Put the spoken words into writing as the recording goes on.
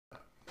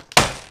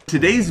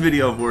Today's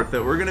video of Worth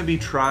It, we're gonna be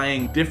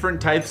trying different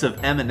types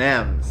of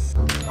M&Ms.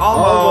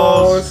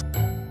 Almost.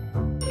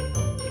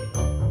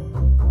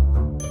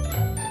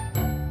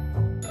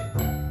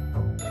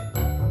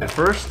 At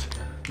first,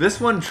 this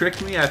one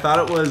tricked me. I thought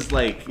it was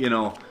like, you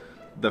know,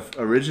 the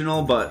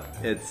original, but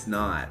it's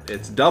not.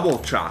 It's double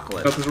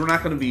chocolate. Because we're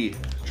not gonna be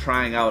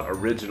trying out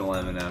original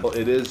M&M. Well,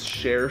 it is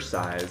share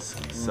size,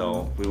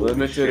 so we will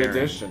limited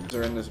edition.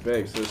 They're in this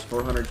bag, so there's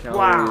 400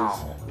 calories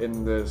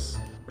in this.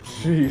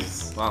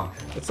 Jeez. Wow.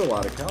 That's a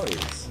lot of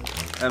calories.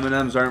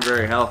 M&Ms aren't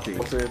very healthy.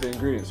 What's the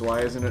ingredients? Why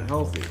isn't it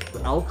healthy?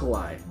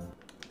 Alkali.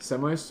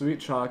 Semi-sweet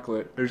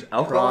chocolate. There's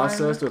alkali?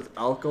 Processed with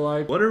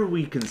alkali. What are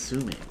we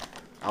consuming?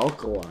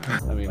 Alkali.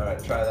 I mean,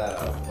 alright, try that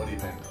out. What do you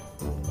think?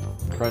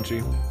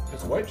 Crunchy.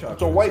 It's white chocolate.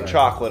 It's a white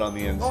chocolate on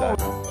the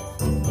inside.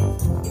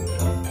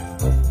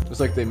 It's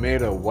like they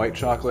made a white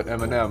chocolate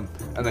M&M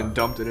and then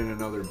dumped it in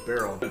another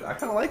barrel. I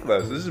kind of like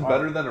this. This is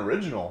better than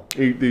original.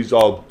 Eat these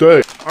all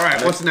day.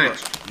 Alright, what's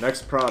next?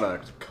 Next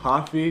product.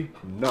 Coffee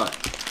nut.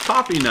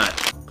 Coffee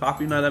nut.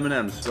 Coffee nut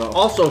M&Ms. So,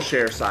 also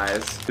share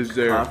size. Is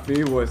there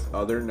coffee with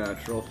other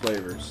natural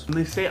flavors? When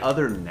they say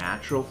other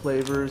natural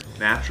flavors,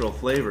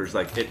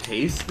 like it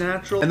tastes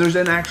natural. And there's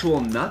an actual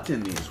nut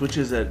in these, which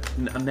is a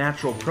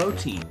natural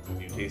protein.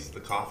 You taste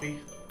the coffee?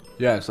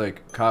 Yeah, it's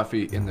like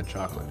coffee in the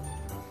chocolate.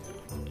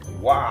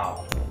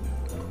 Wow.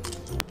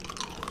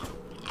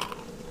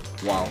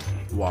 Wow.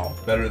 Wow.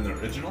 Better than the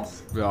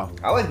originals? Yeah.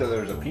 I like that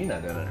there's a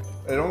peanut in it.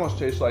 It almost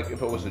tastes like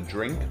if it was a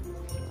drink,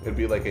 it'd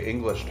be like an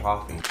English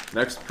toffee.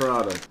 Next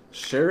product.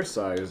 Share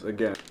size,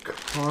 again,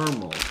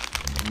 caramel.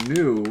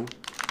 New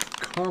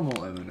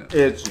caramel M&M.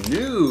 It's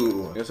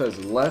new. This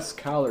has less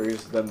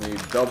calories than the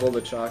double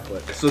the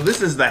chocolate. So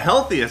this is the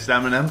healthiest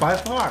M&M by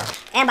far.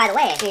 And by the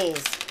way,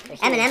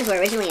 M&Ms were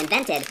originally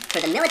invented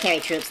for the military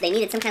troops. They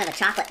needed some kind of a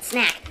chocolate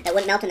snack that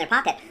wouldn't melt in their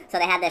pocket. So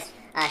they had this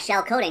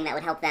shell coating that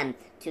would help them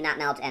to not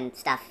melt and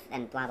stuff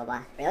and blah, blah,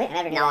 blah. Really?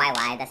 No, I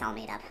lied. That's all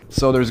made up.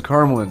 So there's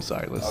caramel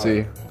inside. Let's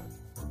see.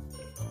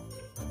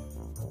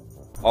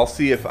 I'll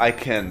see if I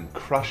can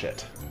crush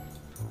it.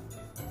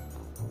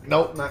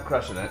 Nope, not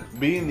crushing it.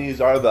 Being these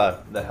are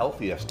the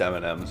healthiest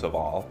M&Ms of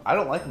all, I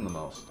don't like them the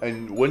most.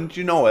 And wouldn't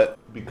you know it,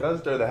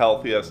 because they're the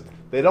healthiest,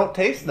 they don't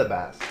taste the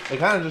best. They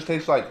kind of just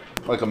taste like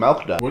a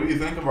milk dud. What do you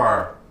think of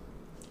our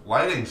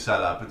lighting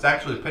setup? It's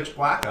actually pitch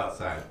black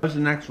outside. What's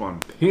the next one?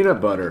 Peanut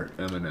butter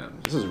M&M.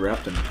 This is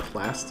wrapped in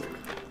plastic.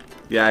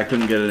 Yeah, I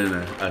couldn't get it in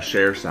a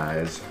share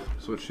size.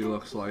 That's what she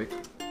looks like.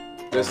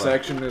 This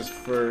section is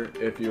for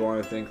if you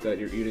want to think that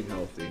you're eating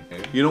healthy.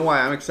 You know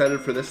why I'm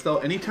excited for this though?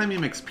 Anytime you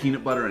mix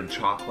peanut butter and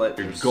chocolate,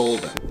 you're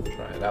golden.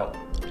 Try it out.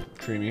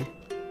 Creamy.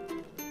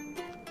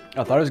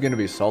 I thought it was going to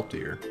be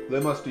saltier. They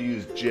must have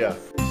used Jif.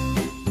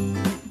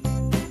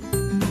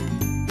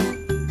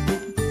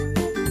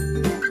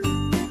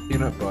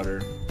 Peanut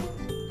butter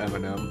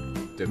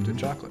M&M dipped in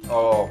chocolate.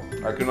 Oh,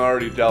 I can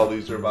already tell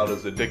these are about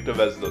as addictive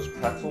as those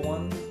pretzel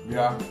ones.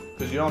 Yeah.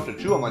 Because you don't have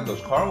to chew them like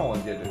those caramel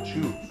ones. You have to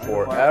chew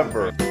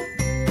forever.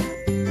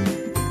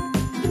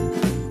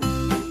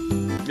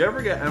 You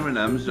ever get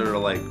M&Ms that are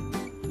like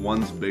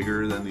one's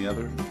bigger than the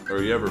other?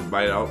 Or you ever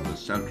bite out the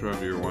center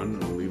of your one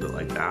and leave it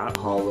like that?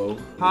 Hollow.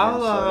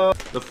 Hollow.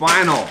 The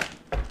final.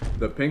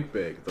 The pink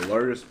bag, the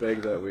largest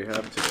bag that we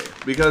have today.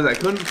 Because I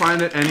couldn't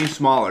find it any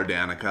smaller,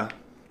 Danica.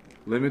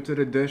 Limited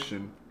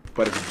edition,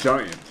 but it's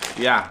giant.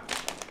 Yeah.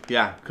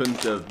 Yeah,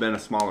 couldn't have been a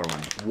smaller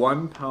one.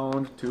 1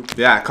 pound, 2.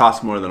 Yeah, it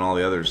costs more than all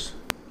the others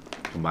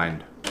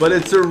combined. But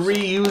it's a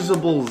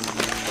reusable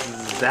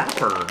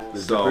zapper.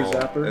 So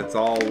zapper? It's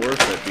all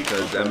worth it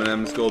because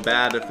M&Ms go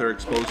bad if they're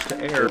exposed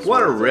to air.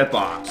 What a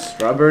ripoff.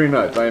 Strawberry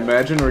nuts. I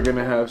imagine we're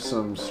gonna have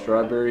some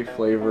strawberry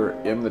flavor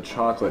in the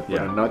chocolate,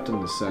 but a nut in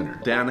the center.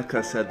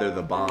 Danica said they're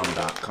the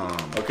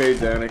bomb.com. Okay,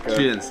 Danica.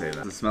 She didn't say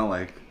that. Does it smell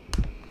like?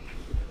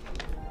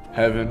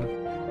 Heaven.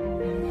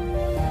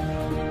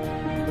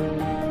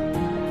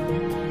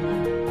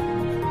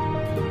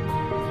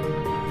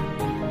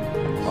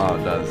 Wow,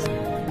 it does.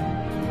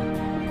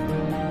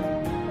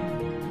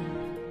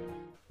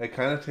 It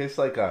kind of tastes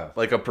like a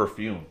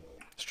perfume.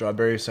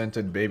 Strawberry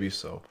scented baby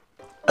soap.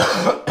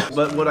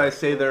 But would I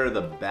say they're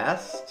the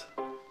best?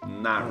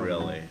 Not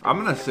really. I'm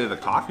gonna say the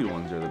coffee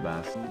ones are the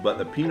best, but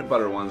the peanut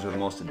butter ones are the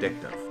most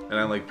addictive. And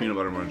I like peanut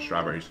butter more than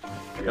strawberries.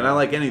 And I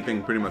like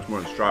anything pretty much more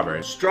than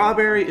strawberries.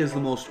 Strawberry is the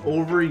most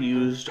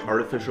overused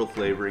artificial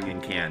flavoring in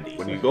candy.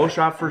 When you go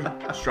shop for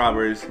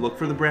strawberries, look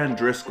for the brand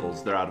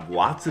Driscoll's. They're out of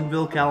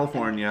Watsonville,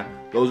 California.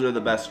 Those are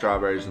the best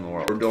strawberries in the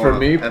world. For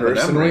me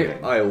personally,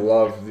 I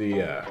love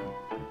the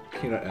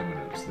peanut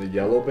M&Ms. The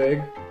yellow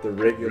bag, the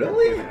regular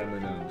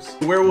M&Ms.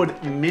 Where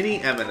would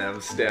mini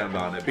M&Ms stand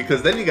on it?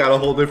 Because then you got a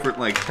whole different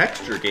like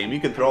texture game. You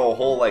could throw a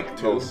whole like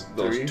those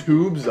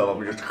tubes of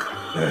them,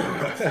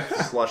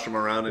 just slush them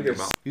around in your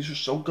mouth. These are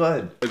so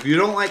good. If you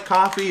don't like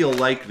coffee, you'll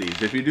like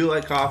these. If you do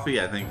like coffee,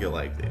 I think you'll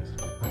like these.